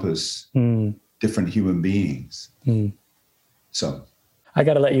encompass different human beings. So I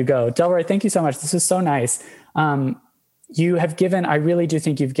got to let you go. Delroy, thank you so much. This is so nice. I really do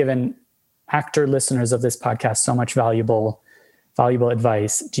think you've given actor listeners of this podcast so much valuable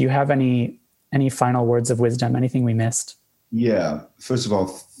advice. Do you have any final words of wisdom? Anything we missed? Yeah. First of all,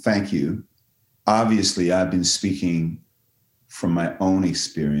 thank you. Obviously, I've been speaking from my own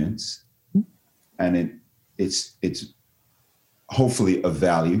experience, and it's hopefully of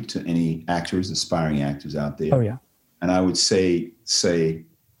value to any aspiring actors out there. Oh, yeah. And I would say,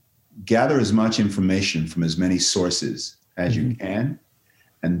 gather as much information from as many sources as you can,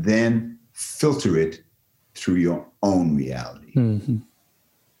 and then filter it through your own reality.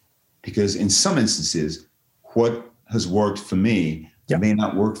 Because in some instances, what has worked for me may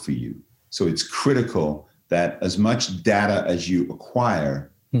not work for you. So it's critical that as much data as you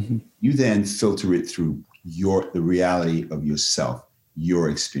acquire, you then filter it through the reality of yourself, your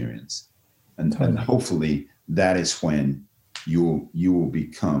experience. And hopefully that is when you will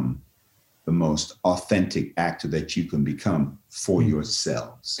become the most authentic actor that you can become for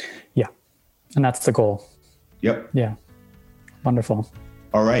yourselves. Yeah. And that's the goal. Yep. Yeah. Wonderful.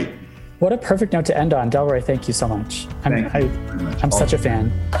 All right. What a perfect note to end on. Delroy, thank you so much. I'm such a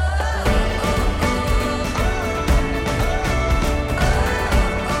fan.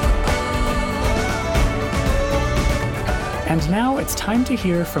 And now it's time to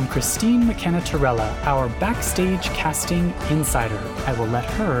hear from Christine McKenna-Torella, our backstage casting insider. I will let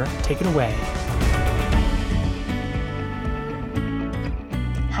her take it away.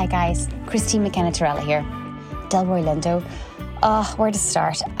 Hi guys, Christine McKenna-Torella here. Delroy Lindo. Where to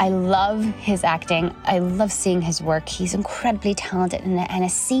start? I love his acting. I love seeing his work. He's incredibly talented and a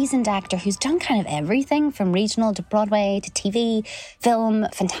seasoned actor who's done kind of everything from regional to Broadway to TV, film,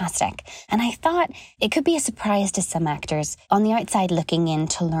 fantastic. And I thought it could be a surprise to some actors on the outside looking in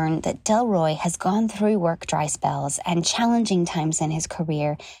to learn that Delroy has gone through work dry spells and challenging times in his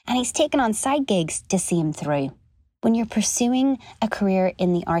career, and he's taken on side gigs to see him through. When you're pursuing a career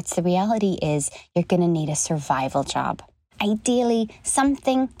in the arts, the reality is you're going to need a survival job. Ideally,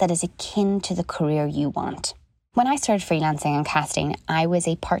 something that is akin to the career you want. When I started freelancing and casting, I was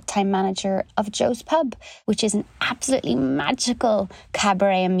a part-time manager of Joe's Pub, which is an absolutely magical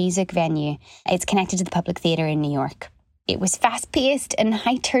cabaret and music venue. It's connected to the Public Theatre in New York. It was fast-paced and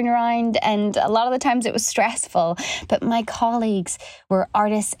high turnaround, and a lot of the times it was stressful. But my colleagues were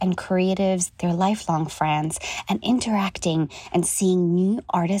artists and creatives, they're lifelong friends, and interacting and seeing new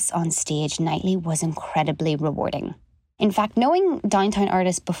artists on stage nightly was incredibly rewarding. In fact, knowing downtown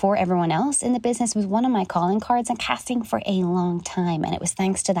artists before everyone else in the business was one of my calling cards and casting for a long time, and it was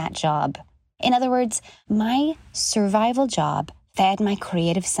thanks to that job. In other words, my survival job fed my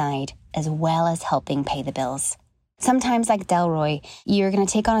creative side as well as helping pay the bills. Sometimes, like Delroy, you're going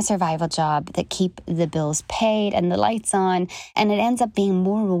to take on a survival job that keep the bills paid and the lights on, and it ends up being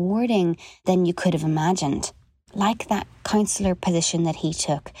more rewarding than you could have imagined. Like that counsellor position that he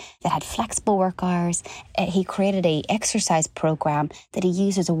took that had flexible work hours, he created an exercise program that he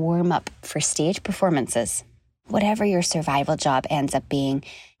used as a warm-up for stage performances. Whatever your survival job ends up being,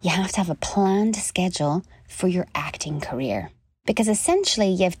 you have to have a planned schedule for your acting career. Because essentially,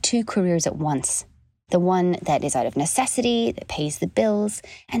 you have two careers at once. The one that is out of necessity, that pays the bills,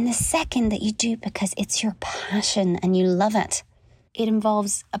 and the second that you do because it's your passion and you love it. It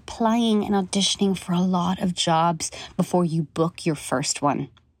involves applying and auditioning for a lot of jobs before you book your first one.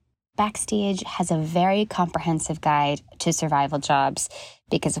 Backstage has a very comprehensive guide to survival jobs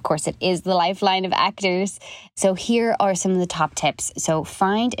because, of course, it is the lifeline of actors. So here are some of the top tips. So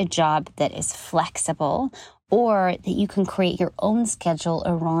find a job that is flexible or that you can create your own schedule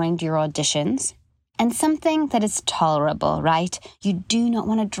around your auditions. And something that is tolerable, right? You do not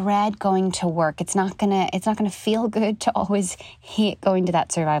want to dread going to work. It's not gonna feel good to always hate going to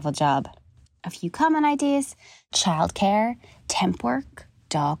that survival job. A few common ideas: childcare, temp work,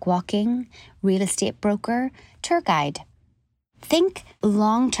 dog walking, real estate broker, tour guide. Think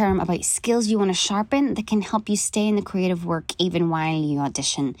long-term about skills you want to sharpen that can help you stay in the creative work even while you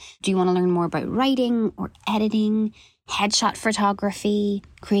audition. Do you want to learn more about writing or editing, headshot photography,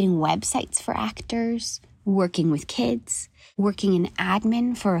 creating websites for actors, working with kids, working in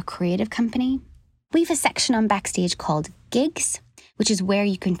admin for a creative company? We have a section on Backstage called Gigs, which is where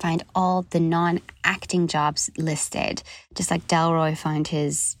you can find all the non-acting jobs listed, just like Delroy found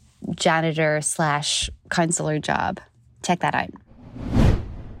his janitor/counselor job. Check that out.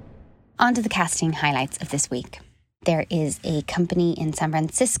 On to the casting highlights of this week. There is a company in San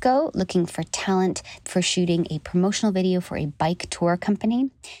Francisco looking for talent for shooting a promotional video for a bike tour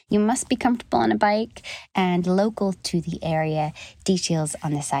company. You must be comfortable on a bike and local to the area. Details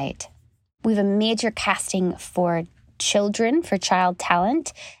on the site. We have a major casting for children, for child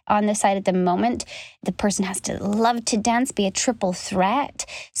talent on the site at the moment. The person has to love to dance, be a triple threat.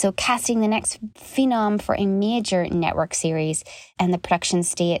 So casting the next phenom for a major network series, and the production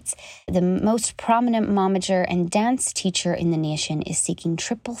states the most prominent momager and dance teacher in the nation is seeking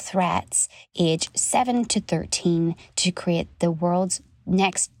triple threats age 7 to 13 to create the world's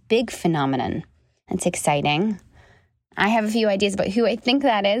next big phenomenon. That's exciting. I have a few ideas about who I think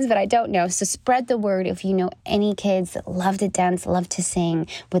that is, but I don't know. So spread the word if you know any kids that love to dance, love to sing,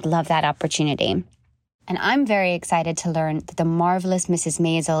 would love that opportunity. And I'm very excited to learn that The Marvelous Mrs.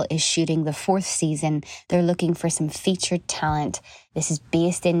 Maisel is shooting the 4th season. They're looking for some featured talent. This is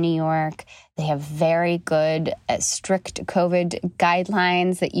based in New York. They have very good, strict COVID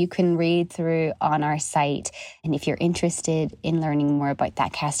guidelines that you can read through on our site. And if you're interested in learning more about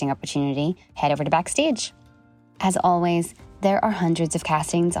that casting opportunity, head over to Backstage. As always, there are hundreds of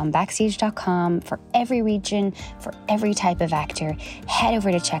castings on Backstage.com for every region, for every type of actor. Head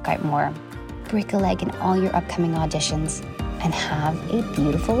over to check out more. Break a leg in all your upcoming auditions and have a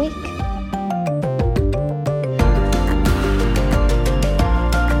beautiful week.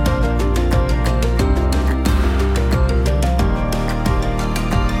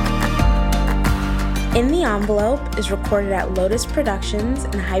 In the Envelope is recorded at Lotus Productions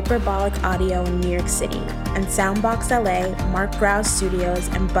and Hyperbolic Audio in New York City, and Soundbox LA, Mark Grouse Studios,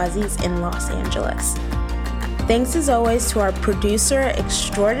 and Buzzies in Los Angeles. Thanks as always to our producer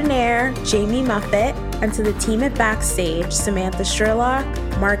extraordinaire, Jamie Muffett, and to the team at Backstage, Samantha Sherlock,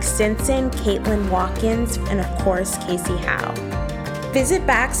 Mark Stinson, Caitlin Watkins, and of course, Casey Howe. Visit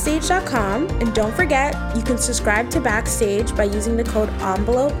Backstage.com, and don't forget, you can subscribe to Backstage by using the code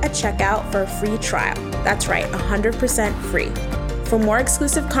ENVELOPE at checkout for a free trial. That's right, 100% free. For more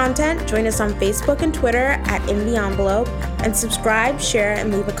exclusive content, join us on Facebook and Twitter at In The Envelope, and subscribe, share,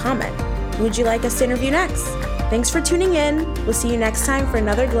 and leave a comment. Who would you like us to interview next? Thanks for tuning in. We'll see you next time for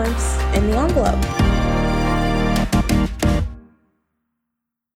another glimpse in the envelope.